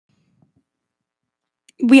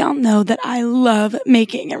We all know that I love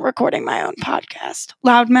making and recording my own podcast.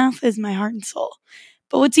 Loudmouth is my heart and soul.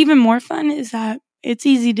 But what's even more fun is that it's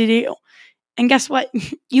easy to do. And guess what?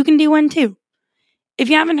 You can do one too. If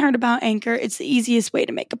you haven't heard about Anchor, it's the easiest way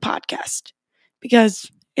to make a podcast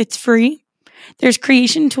because it's free. There's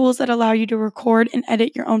creation tools that allow you to record and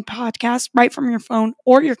edit your own podcast right from your phone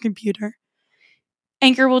or your computer.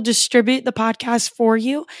 Anchor will distribute the podcast for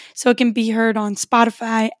you so it can be heard on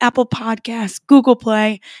Spotify, Apple Podcasts, Google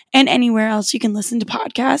Play, and anywhere else you can listen to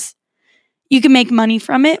podcasts. You can make money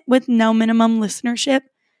from it with no minimum listenership.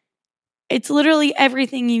 It's literally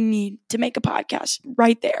everything you need to make a podcast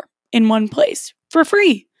right there in one place for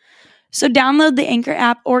free. So download the Anchor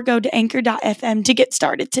app or go to anchor.fm to get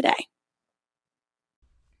started today.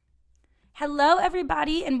 Hello,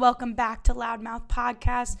 everybody, and welcome back to Loudmouth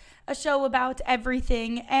Podcast, a show about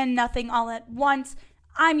everything and nothing all at once.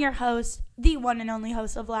 I'm your host, the one and only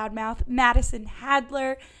host of Loudmouth, Madison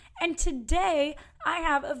Hadler, and today I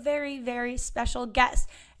have a very, very special guest.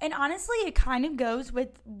 And honestly, it kind of goes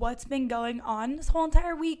with what's been going on this whole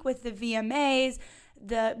entire week with the VMAs,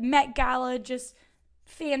 the Met Gala, just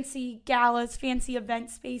fancy galas, fancy event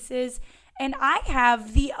spaces. And I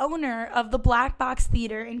have the owner of the Black Box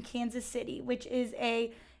Theater in Kansas City, which is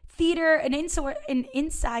a theater, an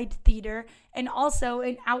inside theater, and also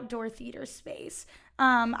an outdoor theater space.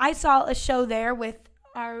 I saw a show there with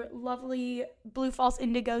our lovely Blue Falls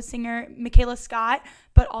Indigo singer, Michaela Scott,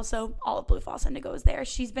 but also all of Blue Falls Indigo is there.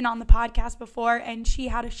 She's been on the podcast before, and she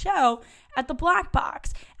had a show at the Black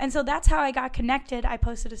Box. And so that's how I got connected. I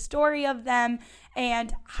posted a story of them,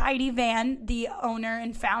 and Heidi Van, the owner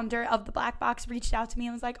and founder of the Black Box, reached out to me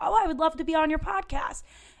and was like, oh, I would love to be on your podcast.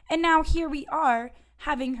 And now here we are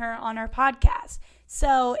having her on our podcast.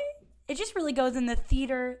 So it just really goes in the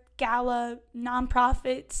theater, gala,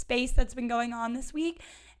 nonprofit space that's been going on this week,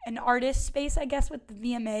 an artist space, I guess, with the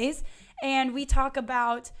VMAs. And we talk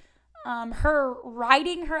about her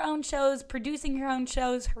writing her own shows, producing her own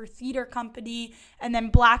shows, her theater company, and then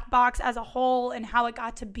Black Box as a whole and how it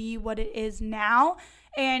got to be what it is now.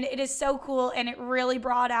 And it is so cool, and it really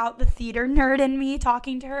brought out the theater nerd in me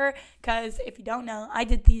talking to her, because if you don't know, I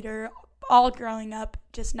did theater all growing up,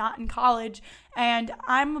 just not in college, and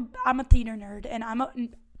I'm a theater nerd, and I'm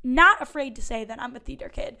not afraid to say that I'm a theater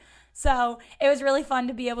kid. So it was really fun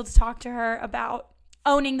to be able to talk to her about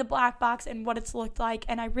owning the Black Box and what it's looked like,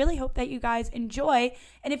 and I really hope that you guys enjoy.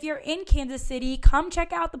 And if you're in Kansas City, come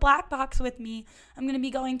check out the Black Box with me. I'm going to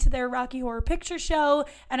be going to their Rocky Horror Picture Show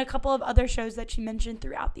and a couple of other shows that she mentioned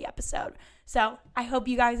throughout the episode. So I hope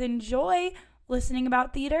you guys enjoy listening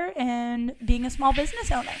about theater and being a small business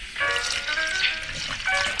owner.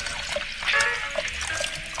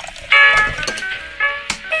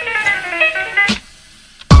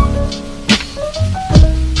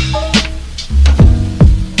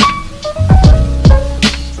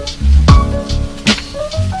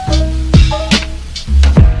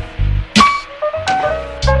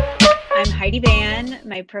 I'm Heidi Van.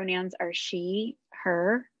 My pronouns are she,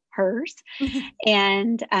 her, hers.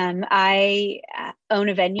 And I own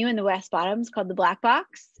a venue in the West Bottoms called the Black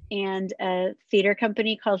Box and a theater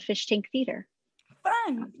company called Fish Tank Theater.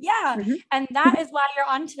 Fun. Yeah. Mm-hmm. And that is why you're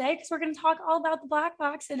on today, because we're going to talk all about the Black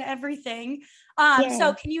Box and everything.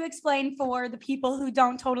 So can you explain for the people who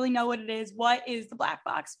don't totally know what it is, what is the Black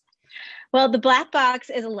Box? Well, the Black Box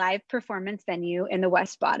is a live performance venue in the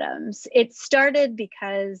West Bottoms. It started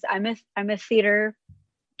because I'm a theater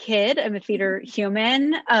kid. I'm a theater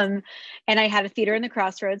human. And I had a theater in the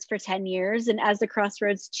Crossroads for 10 years. And as the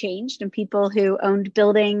Crossroads changed and people who owned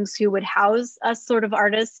buildings who would house us sort of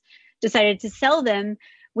artists decided to sell them,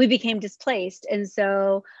 we became displaced. And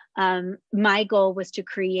so my goal was to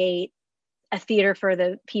create a theater for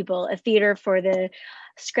the people, a theater for the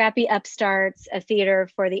scrappy upstarts, a theater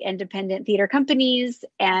for the independent theater companies.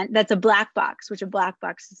 And that's a Black Box, which a Black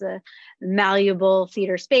Box is a malleable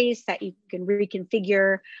theater space that you can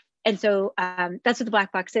reconfigure. And so that's what the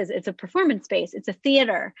Black Box is. It's a performance space. It's a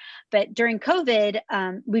theater. But during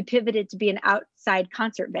COVID, we pivoted to be an outside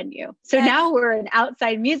concert venue. So now we're an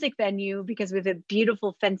outside music venue because we have a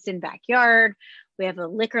beautiful fenced-in backyard. We have a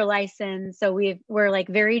liquor license. So we're like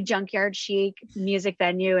very junkyard chic music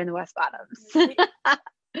venue in the West Bottoms.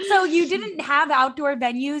 So you didn't have outdoor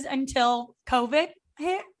venues until COVID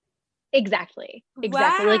hit? Exactly.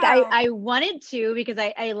 Wow. Like I wanted to, because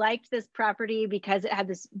I liked this property because it had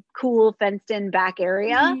this cool fenced in back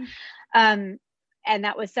area. Mm-hmm. And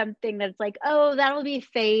that was something that's like, oh, that'll be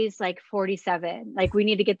phase like 47. Like we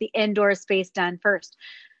need to get the indoor space done first.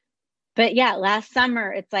 But yeah, last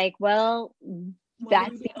summer, it's like, well,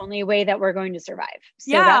 that's the only way that we're going to survive.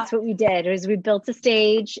 So Yeah. that's what we did, was we built a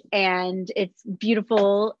stage, and it's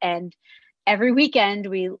beautiful. And every weekend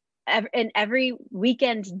every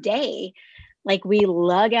weekend day, like, we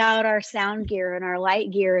lug out our sound gear and our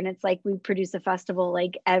light gear, and it's like we produce a festival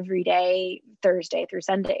like every day, Thursday through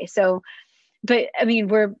Sunday. So, but I mean,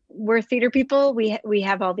 we're theater people. We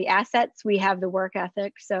have all the assets, we have the work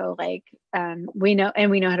ethic. So like, we know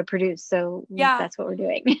how to produce. So Yeah, that's what we're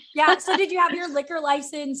doing. Yeah. So did you have your liquor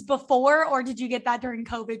license before, or did you get that during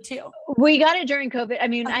COVID too? We got it during COVID. I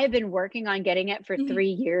mean, I have been working on getting it for 3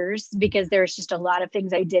 years, because there's just a lot of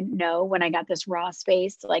things I didn't know when I got this raw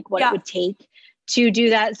space, like what it would take to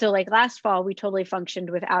do that. So like last fall, we totally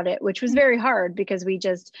functioned without it, which was very hard, because we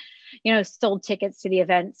just, sold tickets to the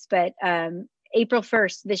events. But April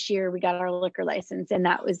 1st this year, we got our liquor license, and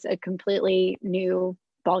that was a completely new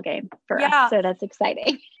ball game for us. So that's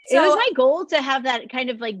exciting. So, it was my goal to have that kind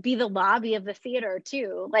of like be the lobby of the theater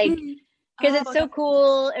too, like, because it's so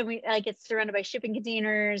cool, and we like, it's surrounded by shipping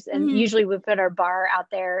containers, and usually we put our bar out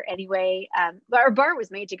there anyway. But our bar was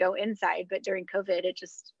made to go inside, but during COVID,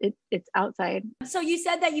 it's outside. So you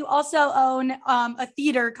said that you also own a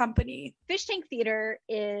theater company. Fish Tank Theater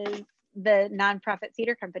is the nonprofit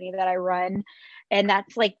theater company that I run, and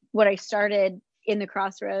that's like what I started in the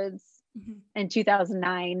Crossroads in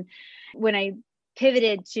 2009 when I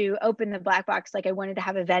pivoted to open the Black Box. Like, I wanted to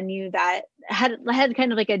have a venue that had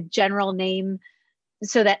kind of like a general name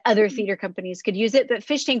so that other theater companies could use it. But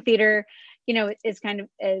Fish Tank Theater, is kind of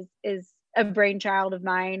is a brainchild of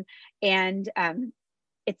mine, and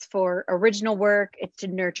it's for original work. It's to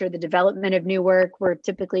nurture the development of new work. We're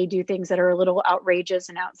typically do things that are a little outrageous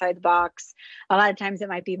and outside the box. A lot of times it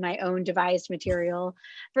might be my own devised material.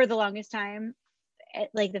 For the longest time,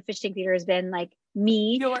 like, the Fish Tank Theater has been like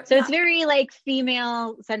me. So it's very like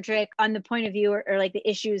female centric on the point of view, or like the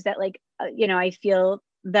issues that like, I feel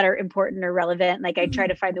that are important or relevant. Like, I try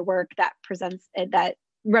to find the work that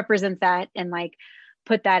represents that, and like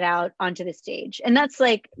put that out onto the stage. And that's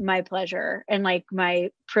like my pleasure and like my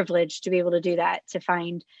privilege to be able to do that, to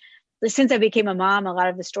find, since I became a mom, a lot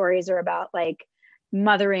of the stories are about like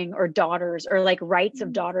mothering or daughters, or like rights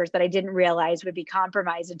of daughters that I didn't realize would be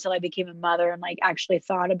compromised until I became a mother and like actually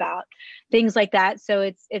thought about things like that. So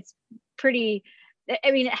it's pretty, I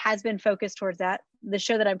mean, it has been focused towards that. The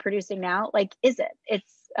show that I'm producing now, like, it's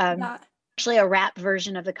actually a rap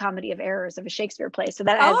version of the Comedy of Errors of a Shakespeare play. So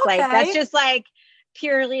that has that's just like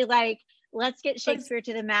purely like, let's get Shakespeare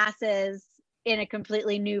to the masses in a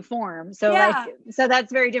completely new form. So so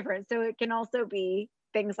that's very different. So it can also be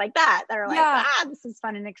things like that are like, this is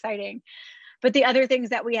fun and exciting. But the other things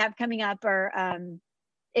that we have coming up are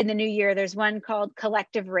in the new year, there's one called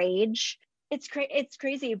Collective Rage. It's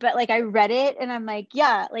crazy, but like, I read it and I'm like,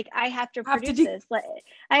 like, I have to produce this. Like,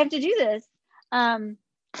 I have to do this.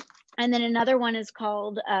 And then another one is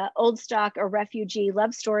called Old Stock, a Refugee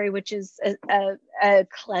Love Story, which is a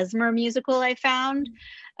klezmer musical I found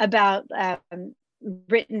about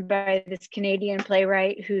written by this Canadian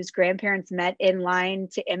playwright whose grandparents met in line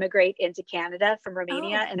to immigrate into Canada from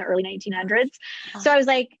Romania in the early 1900s. So I was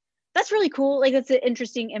like, that's really cool. Like, that's an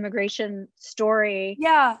interesting immigration story.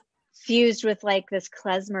 Fused with like this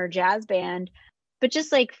klezmer jazz band. But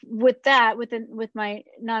just like with that, with my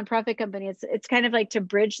nonprofit company, it's kind of like to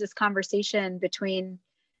bridge this conversation between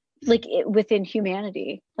like within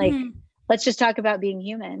humanity. Like, let's just talk about being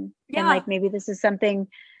human. And like, maybe this is something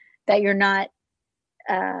that you're not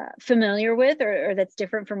familiar with, or that's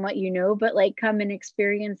different from what you know, but like, come and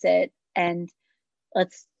experience it, and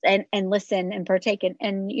let's and listen and partake.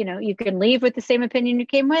 And you can leave with the same opinion you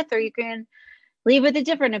came with, or you can leave with a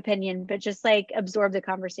different opinion, but just like absorb the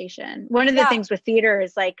conversation. One of the things with theater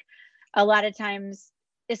is like, a lot of times,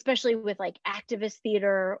 especially with like activist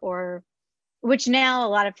theater, or which now a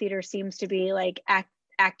lot of theater seems to be like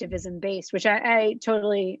activism based, which I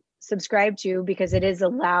totally subscribe to, because it is a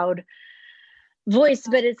loud voice,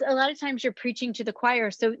 but it's a lot of times you're preaching to the choir.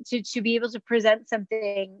 So to be able to present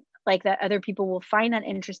something like that other people will find that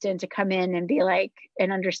interest in, to come in and be like,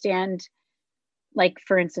 and understand, like,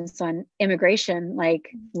 for instance, on immigration, like,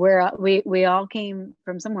 where we all came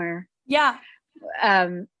from somewhere.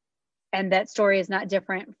 And that story is not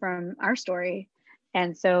different from our story.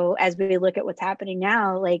 And so as we look at what's happening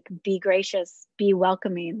now, like, be gracious, be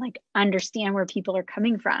welcoming, like, understand where people are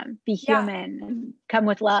coming from, be human, and come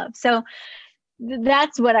with love. So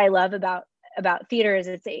that's what I love about theater, is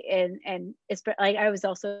it's like, I was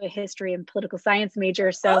also a history and political science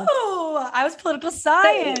major. So I was political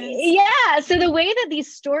science. So the way that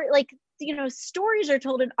these stories are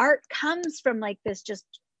told in art comes from like this just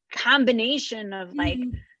combination of like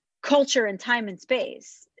culture and time and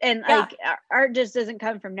space. And like art just doesn't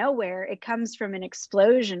come from nowhere. It comes from an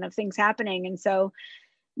explosion of things happening. And so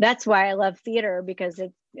that's why I love theater, because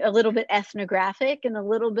it's a little bit ethnographic and a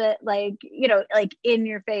little bit like, you know, like in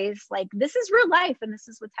your face, like this is real life and this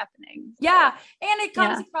is what's happening. So, yeah. And it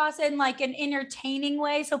comes across in like an entertaining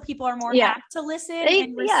way. So people are more apt to listen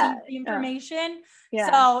and receive the information.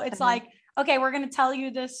 So it's like, okay, we're going to tell you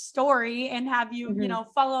this story and have you, you know,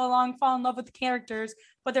 follow along, fall in love with the characters.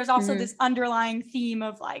 But there's also this underlying theme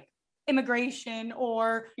of like immigration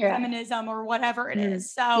or feminism or whatever it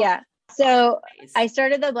is. So, so I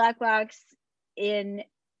started the Black Box in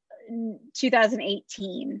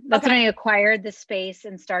 2018. That's when I acquired the space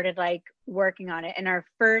and started like working on it. And our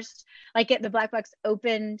first, like the Black Box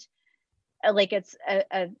opened, like it's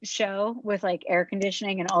a show with like air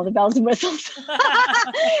conditioning and all the bells and whistles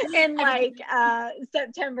in like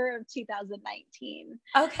September of 2019.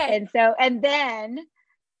 Okay. And so, and then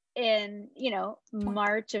in, you know,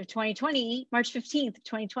 March 15th,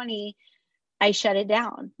 2020, I shut it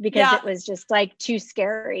down because it was just like too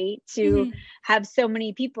scary to have so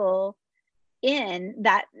many people in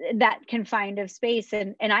that confined of space.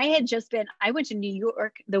 And I went to New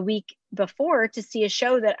York the week before to see a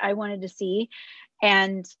show that I wanted to see.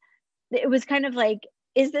 And it was kind of like,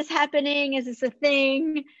 is this happening? Is this a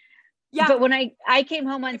thing? Yeah. But when I came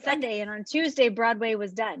home on Sunday and on Tuesday, Broadway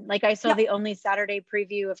was done. Like I saw the only Saturday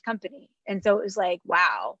preview of Company. And so it was like,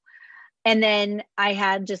 wow. And then I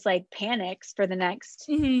had just like panics for the next,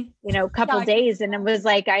 you know, couple days. And it was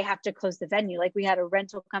like, I have to close the venue. Like we had a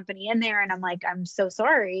rental company in there and I'm like, I'm so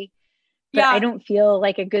sorry, but I don't feel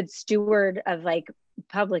like a good steward of like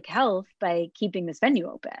public health by keeping this venue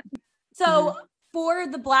open. So for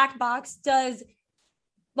the Black Box, can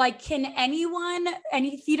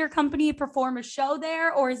any theater company perform a show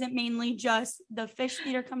there, or is it mainly just the Fish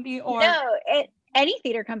Theater Company? Or no, any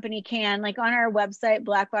theater company can. Like on our website,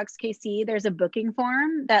 Black Box KC, there's a booking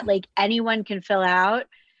form that like anyone can fill out.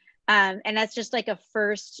 And that's just like a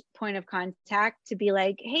first point of contact to be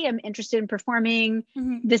like, hey, I'm interested in performing.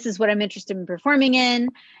 This is what I'm interested in performing in.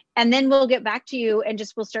 And then we'll get back to you and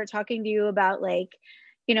we'll start talking to you about like,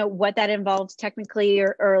 you know, what that involves technically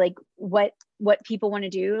or like what people want to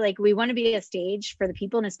do. Like we want to be a stage for the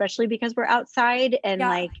people, and especially because we're outside and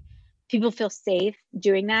like people feel safe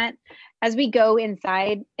doing that. As we go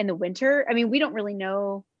inside in the winter, I mean, we don't really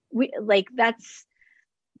know. We don't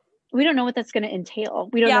know what that's going to entail.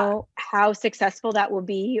 We don't know how successful that will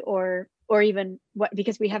be or even what,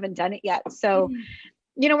 because we haven't done it yet. So,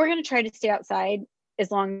 you know, we're going to try to stay outside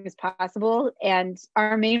as long as possible. And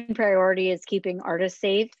our main priority is keeping artists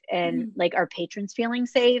safe and like our patrons feeling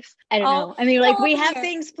safe. I don't know. I mean, like we have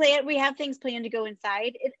things planned to go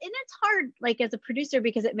inside and it's hard, like as a producer,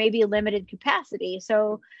 because it may be a limited capacity.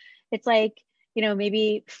 So it's like, you know,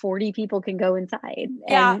 maybe 40 people can go inside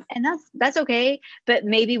and that's okay, but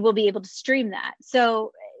maybe we'll be able to stream that.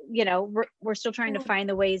 So, you know, we're still trying to find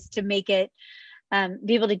the ways to make it,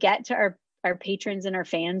 be able to get to our patrons and our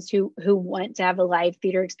fans who want to have a live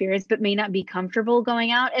theater experience, but may not be comfortable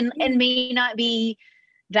going out and may not be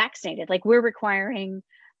vaccinated. Like we're requiring,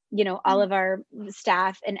 you know, all of our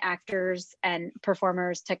staff and actors and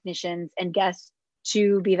performers, technicians and guests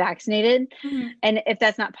to be vaccinated. And if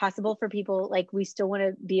that's not possible for people, like we still want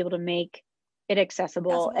to be able to make it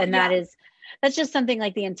accessible. And that's just something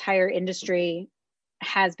like the entire industry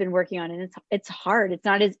has been working on. And it's hard. It's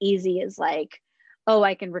not as easy as like, oh,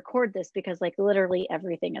 I can record this, because like literally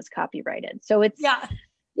everything is copyrighted. So it's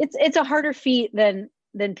a harder feat than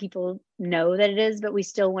people know that it is, but we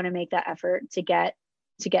still want to make that effort to get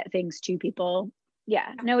things to people.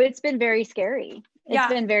 No, it's been very scary.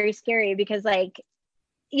 It's been very scary because like,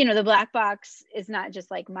 you know, the Black Box is not just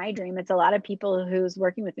like my dream. It's a lot of people who's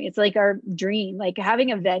working with me. It's like our dream, like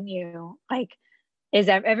having a venue, like is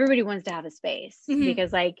that everybody wants to have a space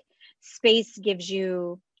because like space gives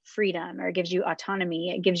you freedom or it gives you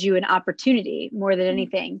autonomy. It gives you an opportunity more than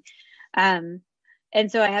anything. And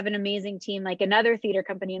so I have an amazing team, like another theater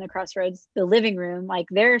company in the Crossroads, the Living Room, like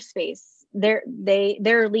their space, their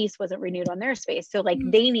lease wasn't renewed on their space. So like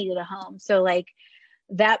they needed a home. So like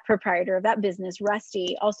that proprietor of that business,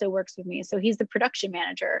 Rusty, also works with me. So he's the production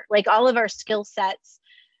manager. Like all of our skill sets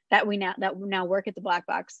that we now work at the Black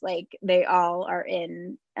Box, like they all are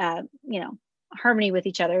in, you know, harmony with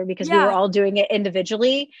each other because we were all doing it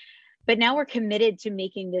individually. But now we're committed to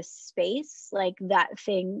making this space like that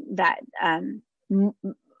thing that,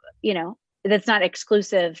 you know, that's not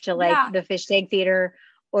exclusive to like the Fish Tank Theater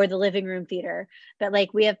or the Living Room Theater, but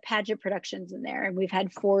like we have Pageant Productions in there and we've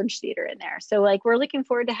had Forge Theater in there. So like we're looking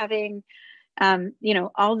forward to having, you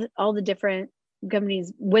know, all the different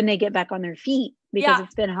companies when they get back on their feet, because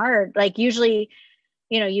it's been hard. Like usually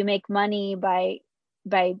you make money by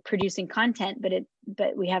producing content,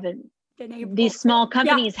 but we haven't Been able these small to-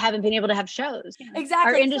 companies haven't been able to have shows.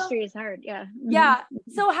 Exactly. Our industry is hard. Yeah. Yeah.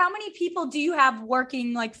 So how many people do you have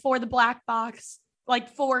working like for the Black Box, like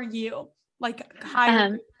for you, like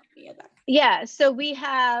hired? Yeah. So we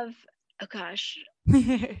have, oh gosh, I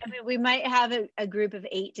mean, we might have a group of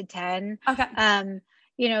 8 to 10. Okay.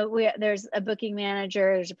 There's a booking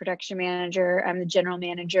manager, there's a production manager, I'm the general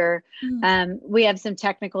manager. Mhm. We have some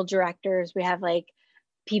technical directors. We have like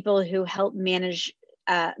people who help manage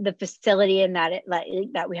the facility, and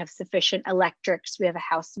that we have sufficient electrics. We have a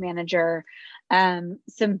house manager,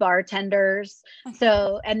 some bartenders. Okay.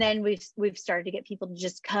 So, and then we've started to get people to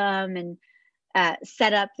just come and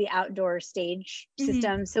set up the outdoor stage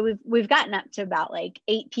system. So we've gotten up to about like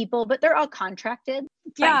 8 people, but they're all contracted.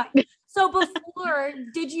 Yeah. So before,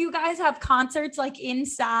 did you guys have concerts like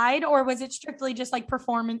inside, or was it strictly just like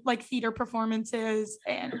performance, like theater performances?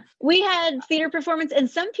 And we had theater performance,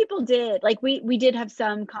 and some people did. Like we did have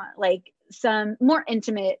some some more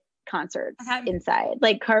intimate concerts inside.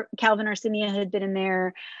 Like Calvin Arsenia had been in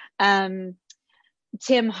there.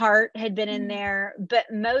 Tim Hart had been in there,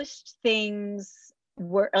 but most things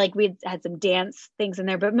were like, we had some dance things in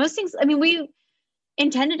there, but most things, I mean, we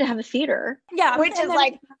intended to have a theater, which is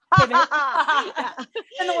like, and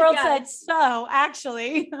the world said, so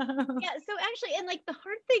actually, and like the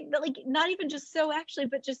hard thing that like, not even just so actually,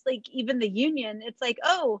 but just like even the union, it's like,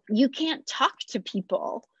 oh, you can't talk to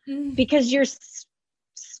people because you're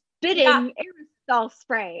spitting aerosol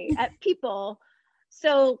spray at people.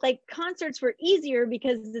 So like concerts were easier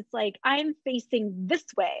because it's like, I'm facing this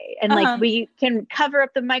way, and like we can cover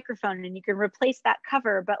up the microphone and you can replace that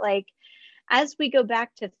cover. But like, as we go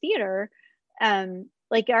back to theater,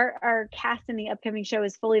 like our cast in the upcoming show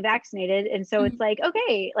is fully vaccinated. And so it's like,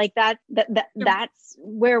 okay, like that's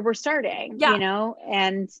where we're starting,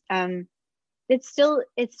 and it's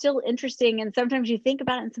still interesting. And sometimes you think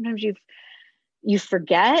about it and sometimes you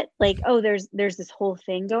forget, like, oh, there's this whole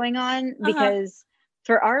thing going on, because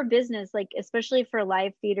for our business, like, especially for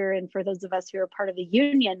live theater and for those of us who are part of the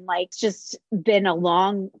union, like, it's just been a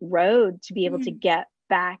long road to be able to get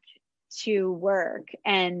back to work.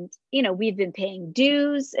 And, we've been paying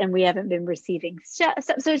dues and we haven't been receiving stuff.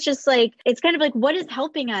 So it's just like, it's kind of like, what is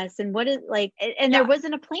helping us and what is like, and there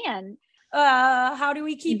wasn't a plan. How do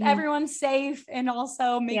we keep everyone safe and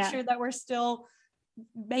also make sure that we're still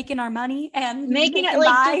making our money and making it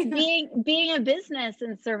like just being a business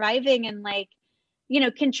and surviving and like,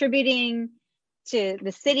 contributing to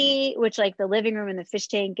the city, which like the living room and the fish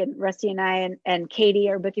tank, and Rusty and I and Katie,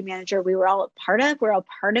 our booking manager, we're all part of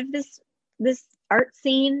this art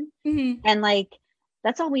scene. And like,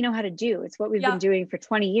 that's all we know how to do. It's what we've been doing for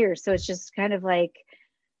 20 years. So it's just kind of like,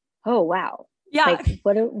 oh, wow. Yeah. Like,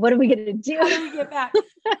 what are we going to do? How do we get back?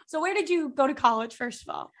 So where did you go to college, first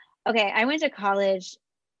of all? Okay. I went to college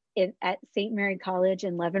at St. Mary College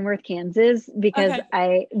in Leavenworth, Kansas, because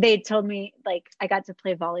they told me like I got to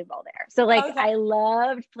play volleyball there. So like I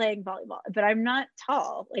loved playing volleyball, but I'm not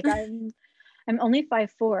tall. Like I'm only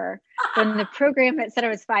 5'4". When the program had said I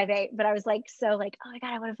was 5'8", but I was like, so like, oh my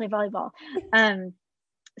God, I want to play volleyball.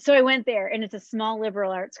 So I went there, and it's a small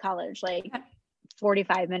liberal arts college, like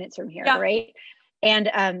 45 minutes from here. Right.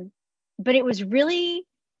 And but it was really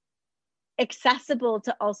accessible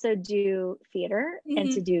to also do theater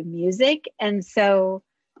and to do music. And so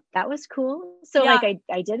that was cool. So like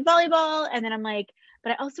I did volleyball, and then I'm like,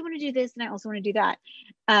 but I also want to do this and I also want to do that.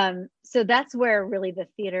 So that's where really the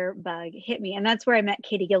theater bug hit me. And that's where I met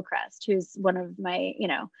Katie Gilchrist, who's one of my,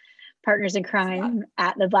 partners in crime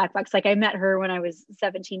at the Black Box. Like I met her when I was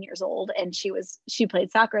 17 years old, and she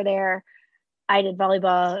played soccer there. I did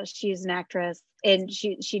volleyball. She's an actress, and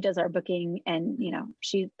she does our booking, and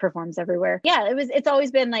she performs everywhere. Yeah, it's always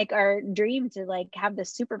been like our dream to like have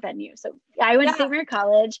this super venue. So I went to St. Mary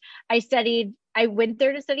College. I went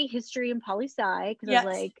there to study history and poli-sci, because I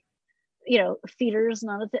was like, theater's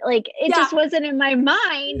not a thing. Like it just wasn't in my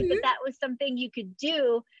mind, but that was something you could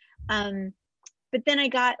do. But then I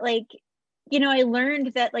got like, I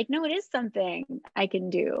learned that like, no, it is something I can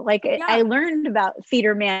do. Like I learned about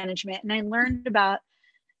theater management, and I learned about,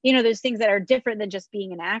 those things that are different than just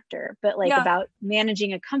being an actor, but like about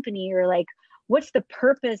managing a company, or like, what's the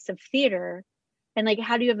purpose of theater, and like,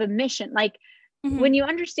 how do you have a mission? Like when you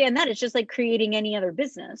understand that, it's just like creating any other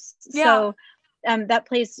business. So that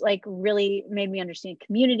place like really made me understand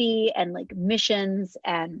community and like missions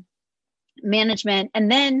and management.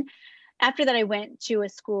 And then after that, I went to a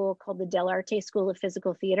school called the Del Arte School of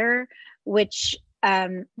Physical Theater, which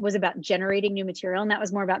was about generating new material, and that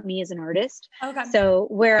was more about me as an artist. Okay. So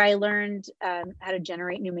where I learned how to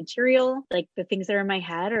generate new material, like the things that are in my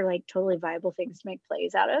head are like totally viable things to make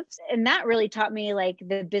plays out of. And that really taught me like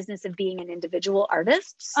the business of being an individual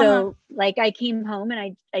artist. So like I came home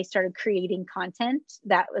and I started creating content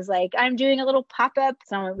that was like, I'm doing a little pop-up.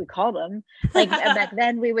 It's not what we called them. Like back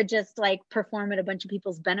then we would just like perform at a bunch of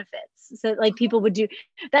people's benefits. So like people would do,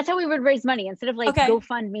 that's how we would raise money instead of like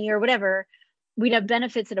GoFundMe or whatever. We'd have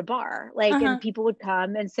benefits at a bar, like, and people would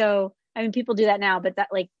come. And so, I mean, people do that now, but that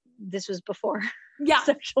like, this was before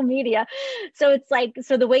social media. So it's like,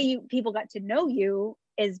 so the way people got to know you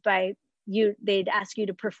is by they'd ask you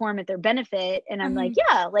to perform at their benefit. And I'm like,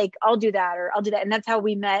 yeah, like I'll do that, or I'll do that. And that's how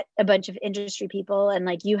we met a bunch of industry people, and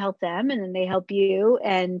like you help them and then they help you.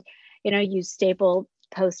 And, you know, you staple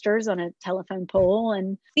posters on a telephone pole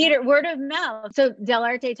and theater, word of mouth. So Del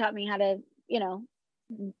Arte taught me how to, you know,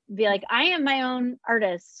 be like, I am my own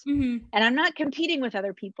artist and I'm not competing with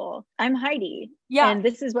other people. I'm Heidi. Yeah. And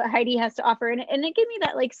this is what Heidi has to offer. And it gave me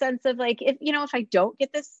that like sense of like, if, you know, if I don't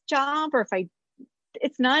get this job, or if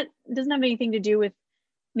it doesn't have anything to do with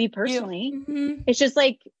me personally. It's just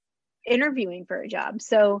like interviewing for a job.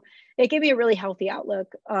 So it gave me a really healthy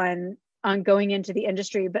outlook on going into the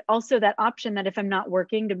industry, but also that option that if I'm not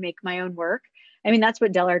working, to make my own work. I mean, that's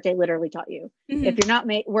what Del Arte literally taught you. If you're not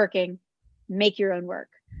working, make your own work.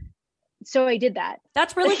 So I did that.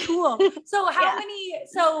 That's really cool. So how many,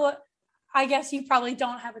 so I guess you probably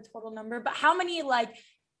don't have a total number, but how many like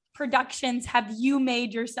productions have you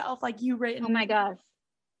made yourself? Like you written? Oh my gosh.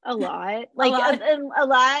 A lot. Like a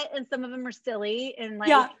lot. And some of them are silly and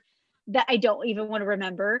like that I don't even want to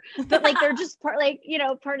remember, but like, they're just part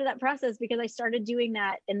of that process, because I started doing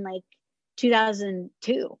that in like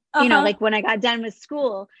 2002, you know, like when I got done with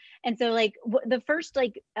school. And so like the first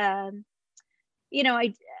like,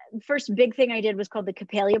 first big thing I did was called the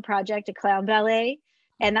Coppelia Project, a clown ballet.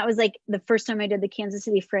 And that was like the first time I did the Kansas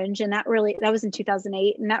City Fringe. And that was in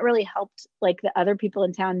 2008. And that really helped like the other people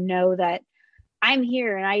in town know that I'm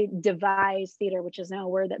here and I devise theater, which is now a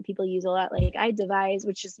word that people use a lot. Like I devise,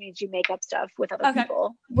 which just means you make up stuff with other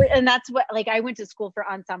people. And that's what, like, I went to school for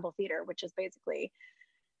ensemble theater, which is basically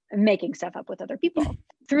making stuff up with other people.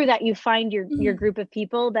 Through that, you find your group of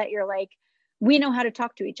people that you're like, we know how to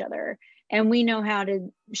talk to each other. And we know how to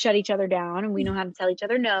shut each other down, and we know how to tell each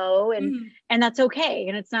other no. And that's okay.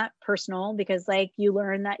 And it's not personal, because like you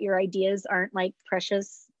learn that your ideas aren't like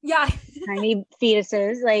precious, tiny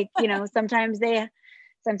fetuses. Like, you know, sometimes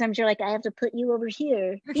you're like, I have to put you over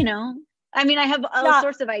here, you know? I mean, I have all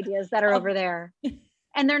sorts of ideas that are over there.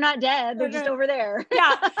 And they're not dead. They're just over there.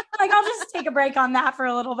 Like I'll just take a break on that for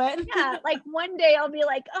a little bit. Like one day I'll be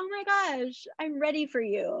like, oh my gosh, I'm ready for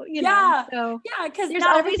you. You know? So because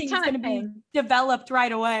not everything's going to be developed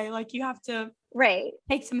right away. Like you have to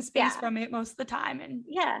take some space from it most of the time. And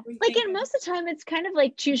like, and most of the time it's kind of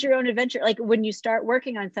like choose your own adventure. Like when you start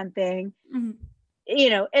working on something, you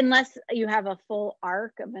know, unless you have a full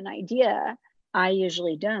arc of an idea, I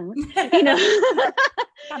usually don't, you know,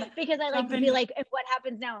 because I like to be like, and what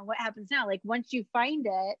happens now? And what happens now? Like once you find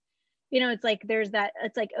it, you know, it's like, there's that,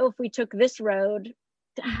 it's like, oh, if we took this road,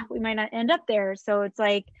 we might not end up there. So it's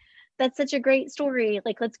like, that's such a great story.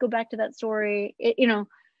 Like, let's go back to that story. You know,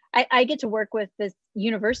 I get to work with this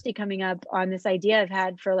university coming up on this idea I've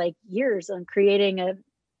had for like years on creating a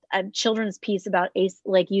children's piece about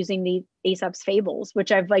like using the Aesop's fables,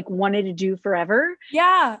 which I've like wanted to do forever.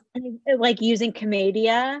 And, like using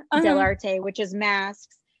Commedia dell'arte, which is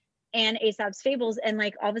masks, and Aesop's fables. And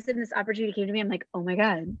like all of a sudden this opportunity came to me. I'm like, oh my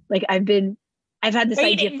God, like I've had this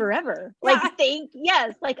idea forever. Like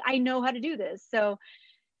like I know how to do this. So,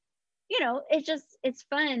 you know, it's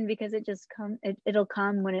fun because it'll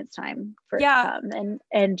come when it's time for it to come,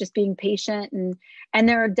 and just being patient. And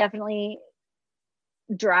there are definitely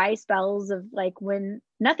dry spells of like when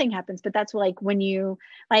nothing happens, but that's like when you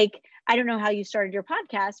like, I don't know how you started your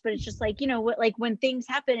podcast, but it's just like, you know what, like when things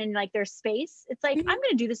happen and like there's space, it's like, I'm going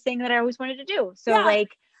to do this thing that I always wanted to do. So like,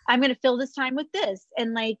 I'm going to fill this time with this.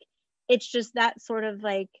 And like, it's just that sort of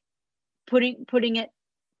like putting it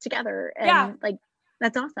together. And like,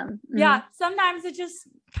 that's awesome. Sometimes it just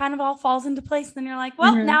kind of all falls into place. Then you're like,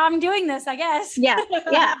 well, now I'm doing this, I guess.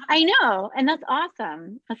 I know. And that's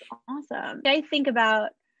awesome. I think about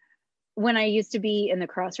when I used to be in the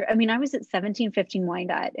Crossroads. I mean, I was at 1715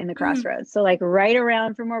 Wyandotte in the Crossroads. So like right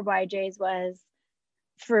around from where YJ's was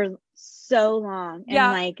for so long. And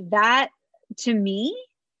like that to me,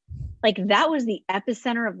 like that was the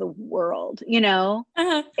epicenter of the world, you know?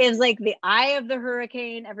 It was like the eye of the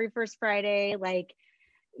hurricane every first Friday. Like,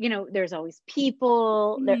 you know, there's always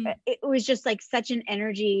people there. It was just like such an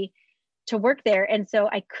energy. to work there. And so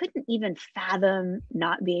I couldn't even fathom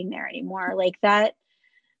not being there anymore. Like that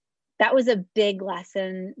was a big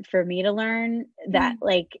lesson for me to learn, that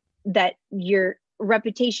like that your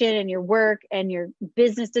reputation and your work and your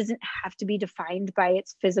business doesn't have to be defined by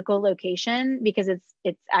its physical location, because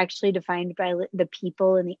it's actually defined by the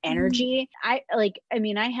people and the energy. I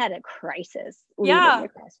had a crisis leaving the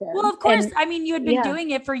CrossFit. Well, of course. And, I mean, you had been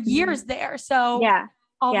doing it for years there. So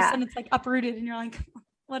all of a sudden it's like uprooted and you're like,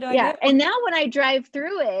 what do I do? And now when I drive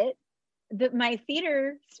through it, my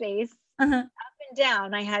theater space up and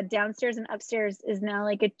down, I had downstairs and upstairs, is now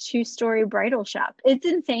like a 2-story bridal shop. It's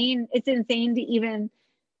insane. It's insane to even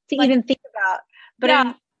think about,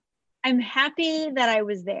 but I'm happy that I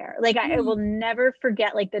was there. Like I will never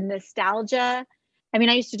forget like the nostalgia. I mean,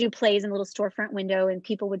 I used to do plays in a little storefront window, and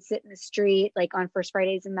people would sit in the street like on First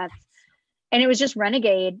Fridays, and it was just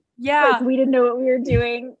renegade. Yeah. Like we didn't know what we were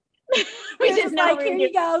doing. We didn't know. Like, here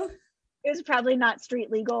you go. It was probably not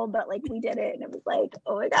street legal, but like we did it, and it was like,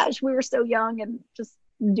 oh my gosh, we were so young and just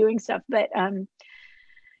doing stuff. But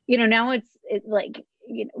now it's like,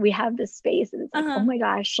 we have this space, and it's like, oh my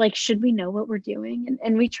gosh, like, should we know what we're doing?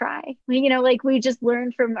 And we try. Like we just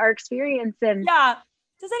learn from our experience. And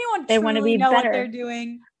does anyone truly know what they're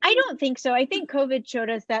doing? I don't think so. I think COVID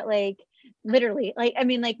showed us that, like, literally, like, I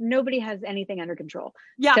mean, like, nobody has anything under control.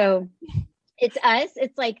 Yeah. So it's us.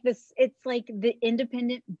 It's like this. It's like the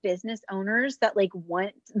independent business owners that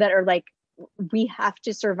are like, we have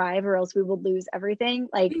to survive or else we will lose everything.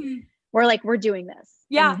 Like, we're doing this.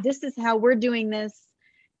 Yeah. And this is how we're doing this.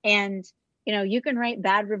 And, you can write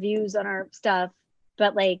bad reviews on our stuff,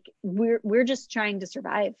 but like, we're just trying to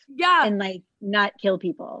survive. Yeah. And like not kill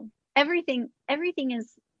people. Everything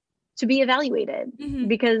is to be evaluated,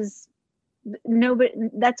 because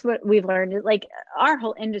that's what we've learned. Like our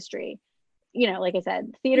whole industry, like I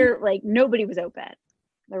said, theater, like nobody was open.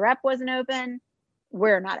 The rep wasn't open.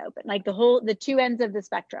 We're not open. Like the two ends of the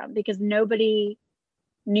spectrum, because nobody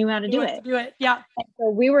knew how to do it. Yeah. And so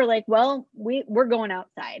we were like, well, we're going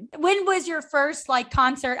outside. When was your first like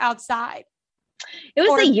concert outside? It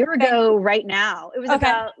was a year ago right now. It was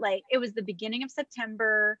about like, it was the beginning of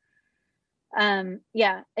September. A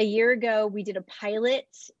year ago we did a pilot,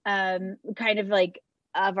 kind of like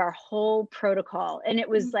of our whole protocol. And it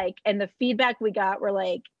was like, and the feedback we got were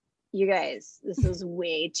like, you guys, this is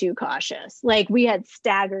way too cautious. Like we had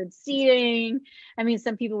staggered seating. I mean,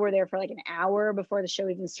 some people were there for like an hour before the show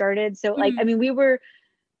even started. So like, I mean, we were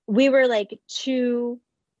like too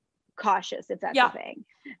cautious, if that's a thing.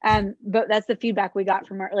 But that's the feedback we got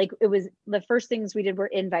from it was the first things we did were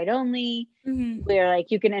invite only. We're like,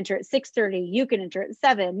 you can enter at 6:30, you can enter at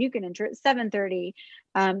 7, you can enter at 7:30.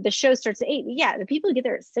 The show starts at 8. Yeah, the people who get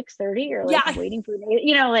there at 6:30 are like waiting for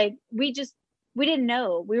like we didn't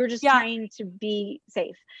know. We were just trying to be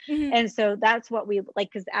safe. And so that's what we like,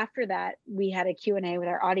 because after that we had a Q&A with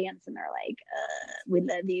our audience, and they're like, we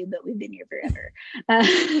love you, but we've been here forever.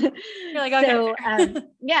 You're like, okay. So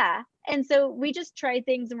and so we just tried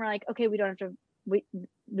things, and we're like, okay, we don't have to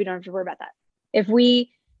worry about that.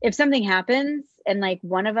 If something happens and like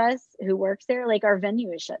one of us who works there, like our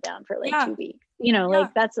venue is shut down for like 2 weeks,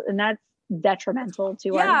 like that's detrimental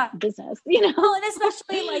to our business, Well, and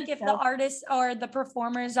especially like if the artists or the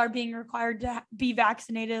performers are being required to be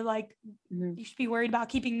vaccinated, like you should be worried about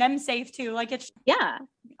keeping them safe too. Like it's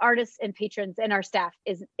artists and patrons and our staff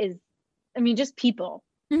is I mean, just people.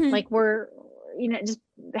 Like we're just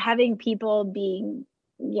having people being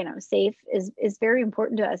safe is very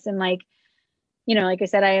important to us. And like like I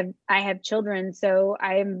said, I have children, so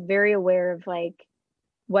I am very aware of like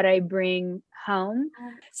what I bring home.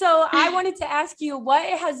 So I wanted to ask you, what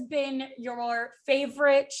has been your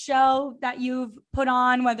favorite show that you've put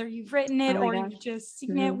on, whether you've written it or you've just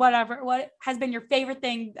seen it, whatever. What has been your favorite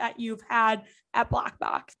thing that you've had at Black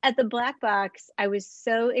Box? At the Black Box, I was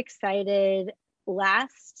so excited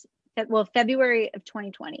February of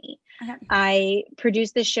 2020. I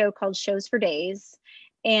produced this show called Shows for Days.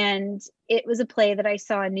 And it was a play that I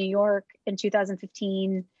saw in New York in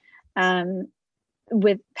 2015.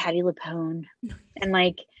 With Patti LuPone, and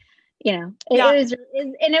like, it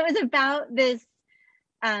was about this,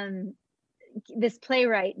 this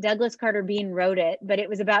playwright, Douglas Carter Bean wrote it, but it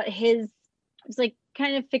was about it was like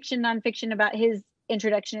kind of fiction, nonfiction about his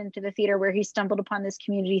introduction into the theater, where he stumbled upon this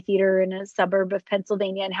community theater in a suburb of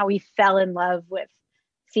Pennsylvania and how he fell in love with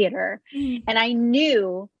theater. And I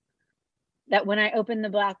knew that when I opened the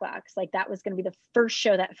Black Box, like that was going to be the first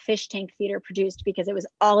show that Fish Tank Theater produced, because it was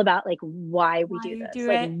all about like why we do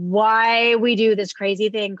this, why we do this crazy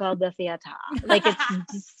thing called the theater. Like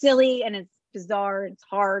it's silly and it's bizarre, it's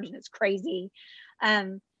hard and it's crazy.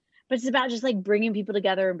 But but it's about just like bringing people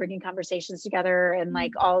together and bringing conversations together, and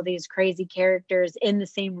like all these crazy characters in the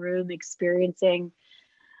same room experiencing,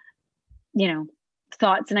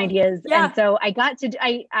 thoughts and ideas. Yeah. And so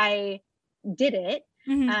I did it.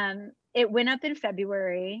 Mm-hmm. It went up in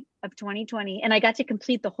February of 2020, and I got to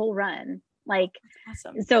complete the whole run. Like,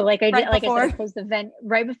 awesome. So like I right did, like before. I said, I closed the event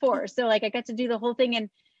right before. So like I got to do the whole thing, and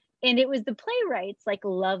it was the playwrights like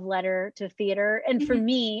love letter to theater. And for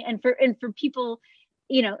me, and for people,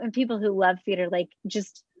 and people who love theater, like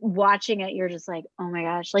just watching it, you're just like, oh my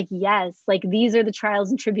gosh, like, yes, like these are the trials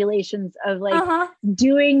and tribulations of like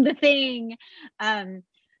doing the thing.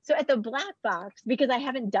 So at the Black Box, because I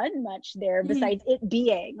haven't done much there besides it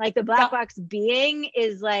being like the Black Box being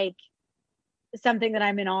is like something that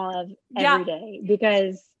I'm in awe of every day,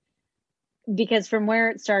 because from where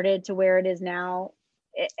it started to where it is now,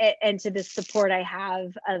 and to the support I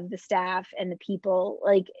have of the staff and the people,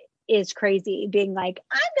 like, is crazy. Being like,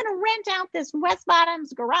 I'm gonna rent out this West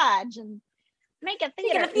Bottoms garage and make a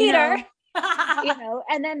theater.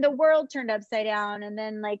 And then the world turned upside down, and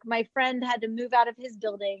then like my friend had to move out of his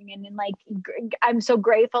building, and then like I'm so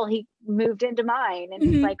grateful he moved into mine, and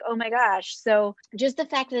it's like, oh my gosh. So just the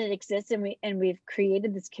fact that it exists, and we've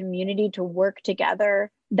created this community to work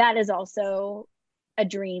together, that is also a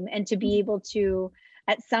dream. And to be able to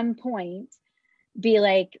at some point be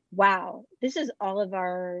like, wow, this is all of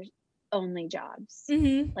our only jobs.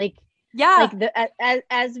 Like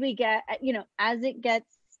as we get, as it gets,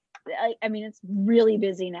 I mean, it's really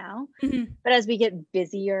busy now, but as we get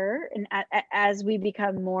busier and as we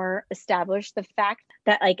become more established, the fact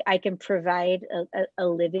that like I can provide a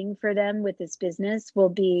living for them with this business will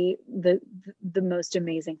be the most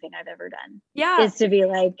amazing thing I've ever done. Is to be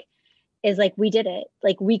like, we did it.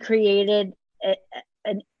 Like we created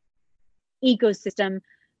an ecosystem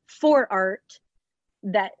for art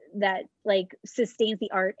that like sustains the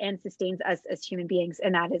art and sustains us as human beings.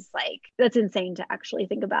 And that is like, that's insane to actually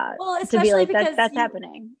think about. Well, to be like that's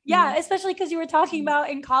happening. Especially because you were talking about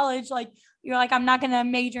in college, like you're like, I'm not gonna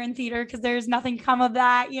major in theater because there's nothing come of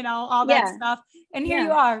that, all that stuff. And here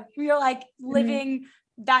you are, you're like living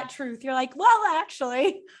that truth. You're like, well,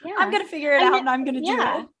 actually, I'm gonna figure it out, and I'm gonna do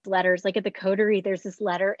it. Letters, like at the Coterie, there's this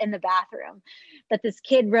letter in the bathroom that this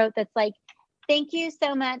kid wrote that's like, thank you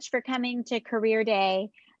so much for coming to career day,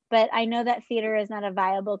 but I know that theater is not a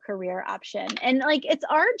viable career option. And like, it's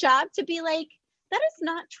our job to be like, that is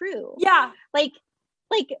not true.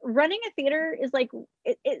 Like running a theater is like,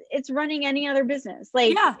 it's running any other business.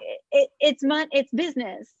 Like it's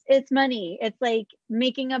business, it's money. It's like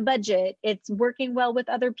making a budget. It's working well with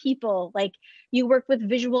other people. Like you work with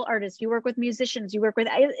visual artists, you work with musicians,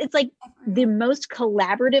 it's like the most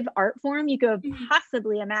collaborative art form you could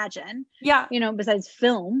possibly imagine. Besides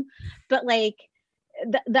film. But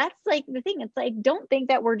that's like the thing. It's like, don't think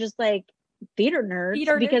that we're just like theater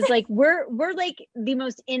nerds, because like we're like the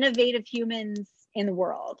most innovative humans in the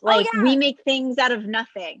world. Like we make things out of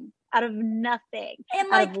nothing, and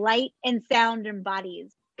out of light and sound and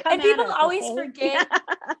bodies. And people always forget.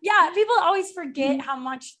 People always forget how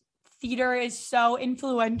much theater is so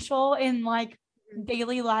influential in like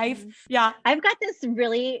daily life. I've got this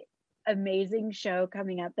really amazing show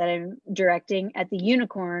coming up that I'm directing at the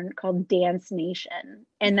Unicorn called Dance Nation,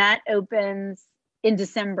 and that opens in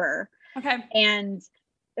December. Dance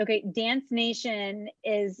Nation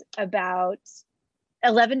is about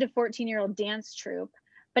 11 to 14-year-old dance troupe,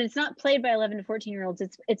 but it's not played by 11 to 14-year-olds.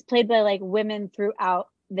 It's played by like women throughout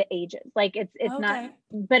the ages. Like it's not,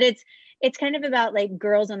 but it's kind of about like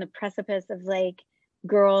girls on the precipice of like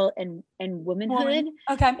girl and womanhood.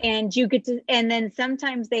 And you get to, and then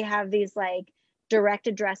sometimes they have these like direct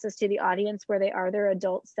addresses to the audience where they are their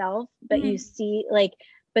adult self, but you see like,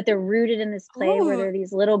 but they're rooted in this play where they're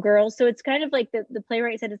these little girls. So it's kind of like the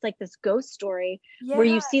playwright said, it's like this ghost story where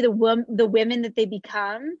you see the women that they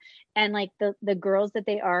become, and like the girls that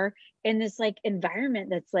they are in this like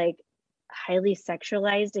environment that's like highly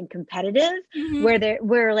sexualized and competitive,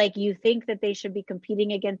 where like you think that they should be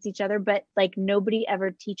competing against each other, but like nobody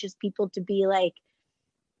ever teaches people to be like,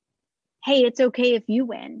 hey, it's okay if you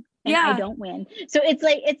win and I don't win. So it's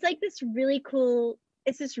like this really cool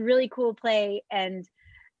play, and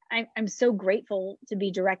I'm so grateful to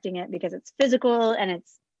be directing it because it's physical and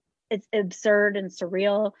it's absurd and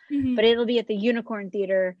surreal. But it'll be at the Unicorn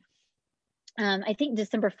Theater. I think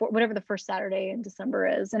December 4th, whatever the first Saturday in December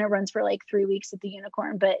is, and it runs for like 3 weeks at the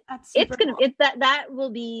Unicorn. But that's a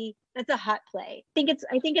hot play.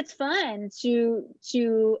 I think it's fun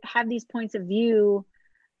to have these points of view,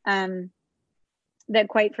 that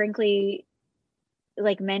quite frankly,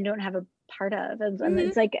 like men don't have a part of. And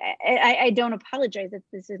it's like, I don't apologize if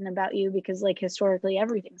this isn't about you, because like historically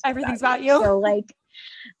everything's about you. So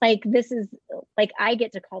like this is like, I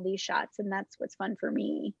get to call these shots, and that's what's fun for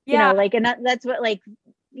me, you know, like, and that's what, like,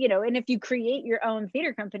 you know, and if you create your own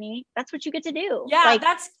theater company, that's what you get to do. Yeah. Like,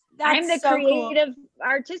 That's I'm the so creative cool.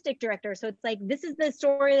 artistic director. So it's like, this is the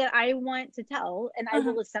story that I want to tell, and I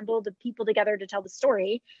will assemble the people together to tell the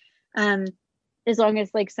story. As long as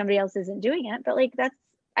like somebody else isn't doing it. But like,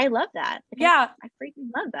 I love that. Like, I freaking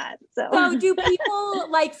love that. So do people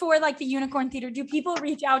like, for like the Unicorn Theater, do people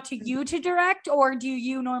reach out to you to direct, or do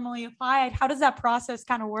you normally apply? How does that process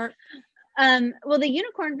kind of work? Well, the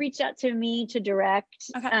Unicorn reached out to me to direct.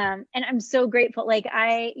 And I'm so grateful. Like,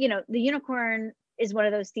 you know, the Unicorn is one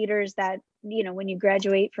of those theaters that, you know, when you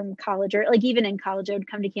graduate from college, or like even in college, I would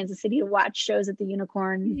come to Kansas City to watch shows at the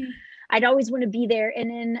Unicorn. I'd always want to be there.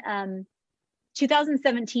 And in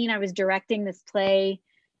 2017, I was directing this play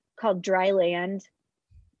called Dry Land.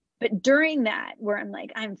 But during that, where I'm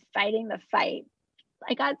like, I'm fighting the fight,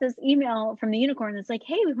 I got this email from the Unicorn that's like,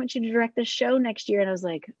 hey, we want you to direct this show next year. And I was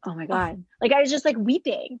like, oh my God. Like, I was just like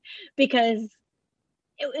weeping, because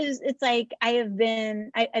it's like, I've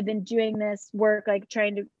been doing this work, like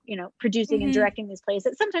trying to, you know, producing and directing these plays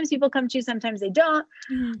that sometimes people come to, sometimes they don't.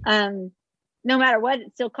 No matter what,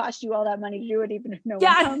 it still costs you all that money to do it, even if no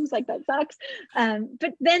one comes. Like, that sucks.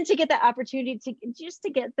 But then to get the opportunity to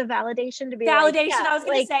get the validation, to be validation, like, I was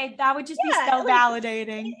gonna say that would just be so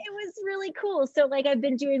validating. It was really cool. So like, I've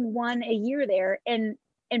been doing one a year there, and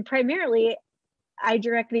primarily I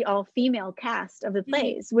direct the all-female cast of the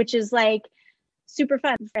plays, which is like super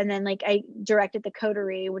fun. And then like, I directed the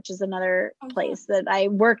Coterie, which is another place that I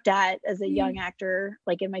worked at as a young actor,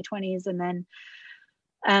 like in my 20s. And then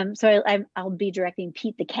so I'll be directing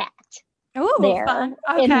Pete the Cat. There fun.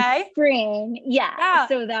 Okay. In the spring. Yeah.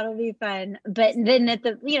 So that'll be fun. But then at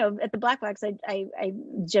the Black Box, I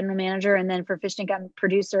general manager, and then for Fish Tank, I'm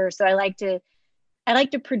producer. So I like to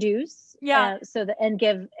produce. So and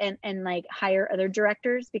give and like hire other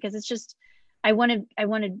directors, because it's just, I want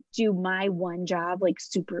to do my one job like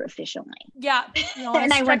super efficiently. Yeah.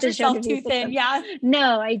 And I want the show to be too thin. Yeah.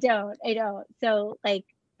 No, I don't. So like,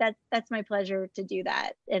 that's my pleasure to do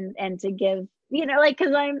that, and to give, you know, like,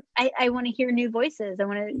 because I want to hear new voices. I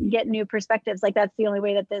want to get new perspectives. Like, that's the only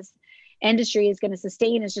way that this industry is going to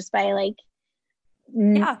sustain, is just by like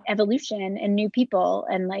evolution and new people,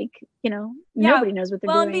 and like, you know, nobody knows what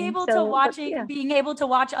they're doing. And being able to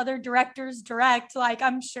watch other directors direct, like,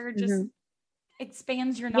 I'm sure just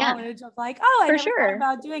expands your knowledge of like, I never thought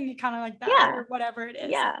about doing it kind of like that, or whatever it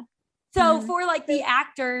is. So for like the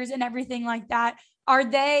actors and everything like that, are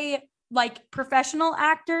they like professional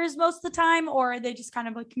actors most of the time, or are they just kind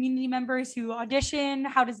of like community members who audition?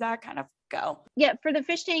 How does that kind of go? Yeah, for the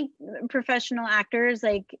Fish Tank professional actors,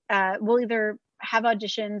 like we'll either have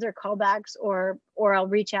auditions or callbacks, or I'll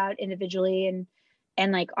reach out individually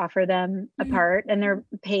and like offer them a part, and they're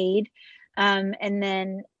paid. And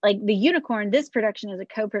then like the Unicorn, this production is a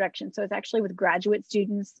co-production, so it's actually with graduate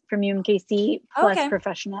students from UMKC plus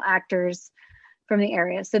professional actors from the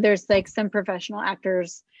area. So there's like some professional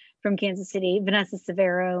actors from Kansas City. Vanessa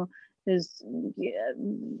Severo, who's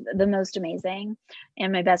the most amazing,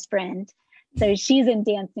 and my best friend. So she's in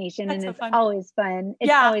Dance Nation. That's and it's always fun.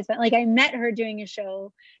 It's always fun. Like, I met her doing a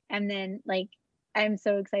show, and then like, I'm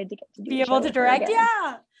so excited to get to be able to direct.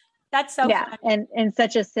 Yeah. That's so fun. And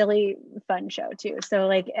such a silly, fun show too. So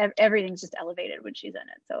like, everything's just elevated when she's in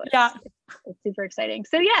it. So it's super exciting.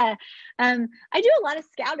 So I do a lot of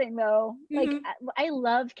scouting though. Like, I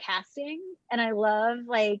love casting, and I love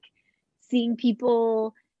like seeing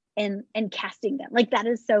people and casting them. Like, that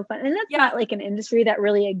is so fun. And that's not like an industry that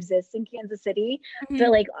really exists in Kansas City,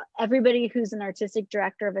 but like, everybody who's an artistic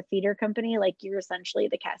director of a theater company, like, you're essentially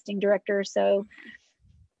the casting director. So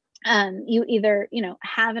you either, you know,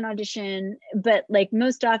 have an audition, but like,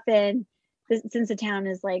 most often, since the town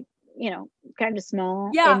is like, you know, kind of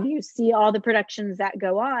small, and you see all the productions that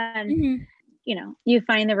go on, you know, you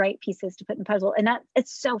find the right pieces to put in the puzzle, and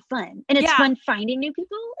it's so fun. And it's fun finding new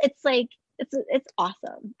people. It's like, it's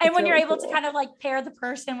awesome. And when you're able to kind of like pair the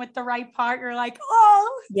person with the right part, you're like,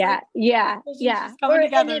 and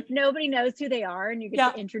if nobody knows who they are, and you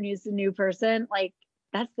get to introduce a new person, like,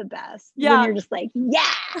 that's the best. Yeah. When you're just like,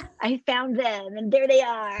 I found them, and there they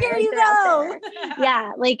are. Here you go.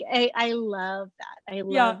 Like, I love that. I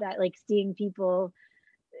love that, like, seeing people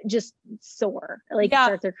just soar, like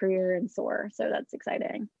start their career and soar. So that's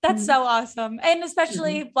exciting. That's so awesome. And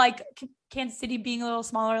especially like Kansas City being a little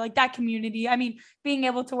smaller, like that community. I mean, being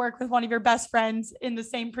able to work with one of your best friends in the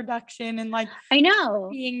same production, and like, I know,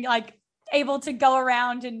 being like able to go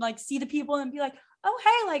around and like see the people and be like, oh,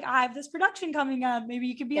 hey, like I have this production coming up. Maybe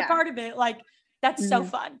you could be a part of it. Like, that's so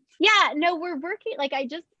fun. Yeah, no, we're working. Like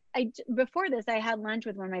before this, I had lunch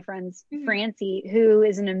with one of my friends, Francie, who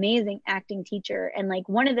is an amazing acting teacher. And like,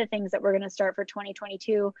 one of the things that we're going to start for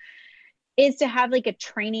 2022 is to have like a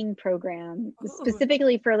training program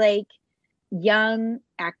specifically for like young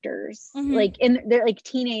actors, like they're like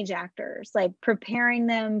teenage actors, like preparing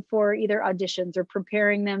them for either auditions or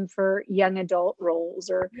preparing them for young adult roles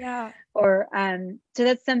or so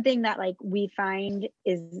that's something that like we find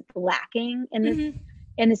is lacking in this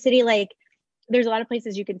in the city. Like there's a lot of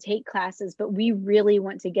places you can take classes, but we really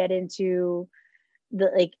want to get into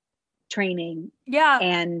the like training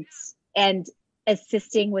and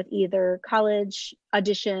assisting with either college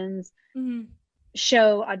auditions,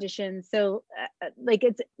 show auditions. So like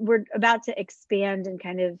we're about to expand and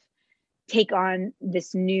kind of take on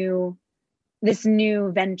this new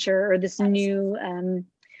venture or this new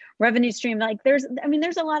revenue stream. Like there's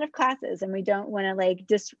a lot of classes, and we don't want to like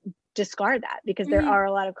discard that, because there are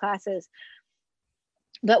a lot of classes,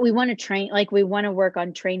 but we want to train, like we want to work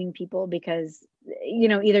on training people, because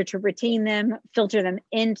either to retain them, filter them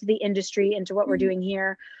into the industry, into what we're doing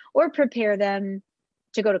here, or prepare them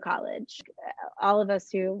to go to college. All of us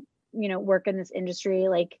who work in this industry,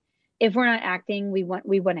 like if we're not acting, we want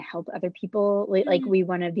to help other people. Like we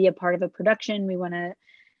want to be a part of a production. We want to,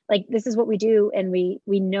 like, this is what we do, and we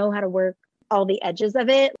know how to work all the edges of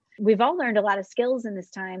it. We've all learned a lot of skills in this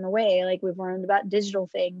time away. Like we've learned about digital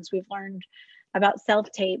things. We've learned about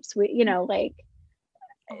self-tapes. I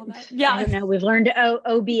don't know. We've learned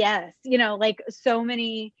OBS, like so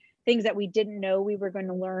many things that we didn't know we were going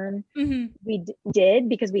to learn. We did,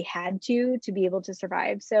 because we had to be able to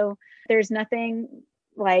survive. So there's nothing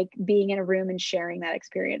like being in a room and sharing that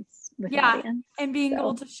experience with the audience. And being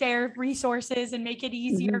able to share resources and make it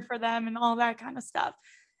easier for them and all that kind of stuff.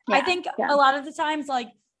 I think a lot of the times, like,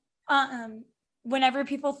 whenever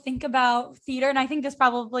people think about theater, and I think this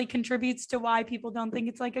probably contributes to why people don't think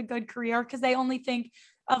it's like a good career, because they only think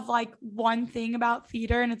of like one thing about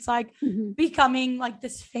theater, and it's like becoming like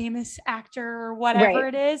this famous actor or whatever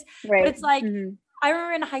it is. But it's like, I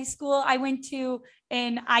remember in high school, I went to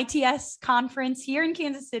an ITS conference here in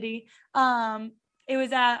Kansas City. It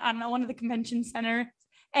was at, I don't know, one of the convention centers.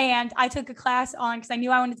 And I took a class on, because I knew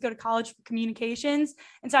I wanted to go to college for communications.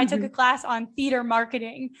 And so I took a class on theater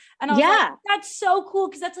marketing. And I was like, that's so cool,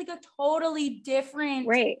 because that's like a totally different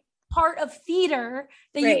part of theater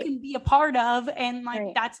that you can be a part of. And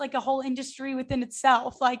like, that's like a whole industry within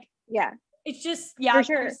itself. Like, it's just,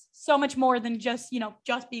 there's so much more than just,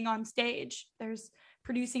 just being on stage. There's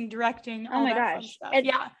producing, directing, all that fun stuff.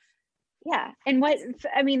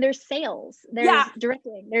 And there's sales, there's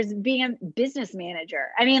directing, there's being a business manager.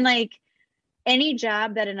 I mean, like any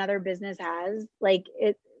job that another business has, like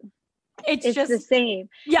it's just the same.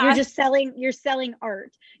 You're selling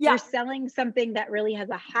art. You're selling something that really has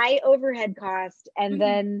a high overhead cost, and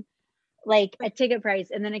then like a ticket price,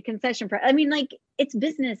 and then a concession price. I mean, like it's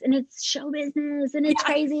business, and it's show business, and it's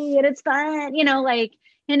crazy, and it's fun,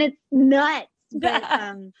 and it's nuts, but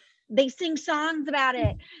they sing songs about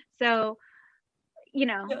it. So,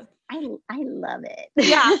 I love it.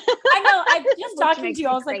 I know. I just talking to you,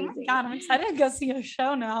 I was like, oh my God, I'm excited to go see a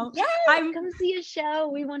show now. Come see a show.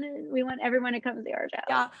 We want everyone to come see our show.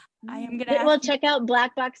 Yeah, I am gonna. Well, check out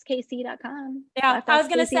blackboxkc.com. Yeah, I was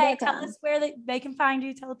gonna say, tell us where they can find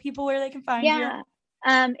you. Tell people where they can find you.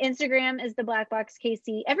 Instagram is the Black Box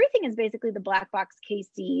KC. Everything is basically the Black Box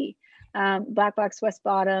KC. Black Box West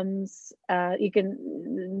Bottoms.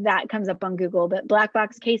 That comes up on Google, but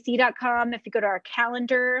blackboxkc.com. If you go to our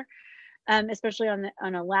calendar, especially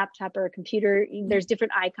on a laptop or a computer, there's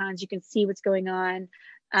different icons. You can see what's going on.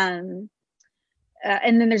 And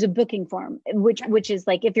then there's a booking form, which is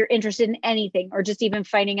like, if you're interested in anything, or just even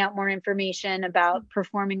finding out more information about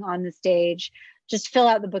performing on the stage, just fill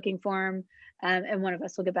out the booking form. And one of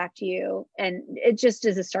us will get back to you. And it just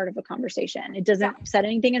is a start of a conversation. It doesn't set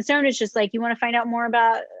anything in stone. It's just like, you want to find out more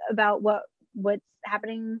about what's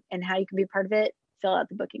happening and how you can be part of it, fill out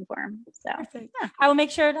the booking form. So I will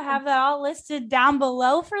make sure to have that all listed down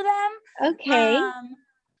below for them. Okay.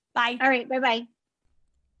 Bye. All right. Bye-bye.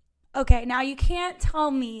 Okay. Now you can't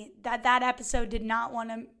tell me that episode did not want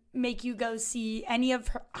to make you go see any of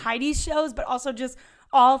Heidi's shows, but also just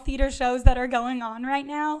all theater shows that are going on right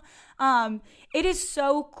now. It is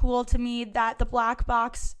so cool to me that the Black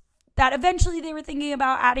Box, that eventually they were thinking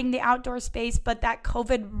about adding the outdoor space, but that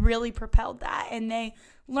COVID really propelled that, and they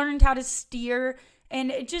learned how to steer. And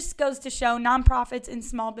it just goes to show nonprofits and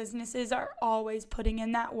small businesses are always putting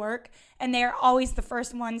in that work, and they are always the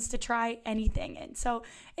first ones to try anything. And so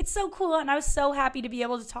it's so cool. And I was so happy to be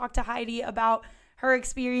able to talk to Heidi about her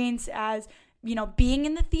experience as, you know, being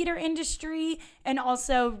in the theater industry and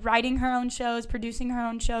also writing her own shows, producing her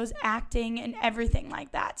own shows, acting, and everything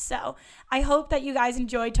like that. So I hope that you guys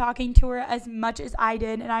enjoyed talking to her as much as I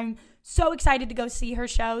did, and I'm so excited to go see her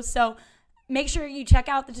shows. So make sure you check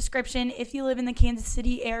out the description if you live in the Kansas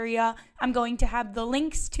City area. I'm going to have the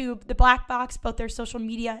links to the Black Box, both their social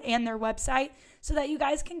media and their website, so that you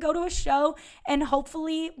guys can go to a show and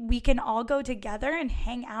hopefully we can all go together and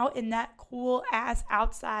hang out in that cool ass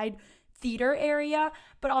outside theater area,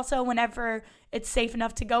 but also whenever it's safe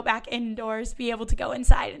enough to go back indoors, be able to go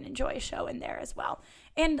inside and enjoy a show in there as well.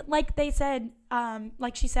 And like they said,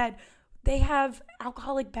 like she said, they have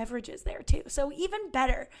alcoholic beverages there too, so even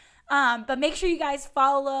better. But make sure you guys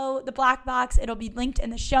follow the Black Box. It'll be linked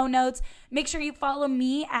in the show notes. Make sure you follow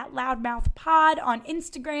me at loudmouthpod on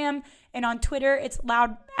Instagram, and on Twitter it's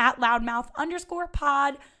at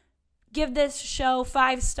loudmouth_pod. Give this show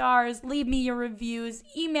 5 stars. Leave me your reviews.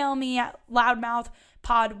 Email me at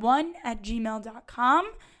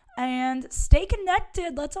loudmouthpod1@gmail.com. And stay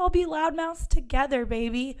connected. Let's all be loudmouths together,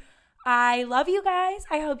 baby. I love you guys.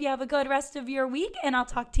 I hope you have a good rest of your week, and I'll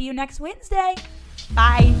talk to you next Wednesday.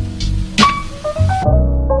 Bye.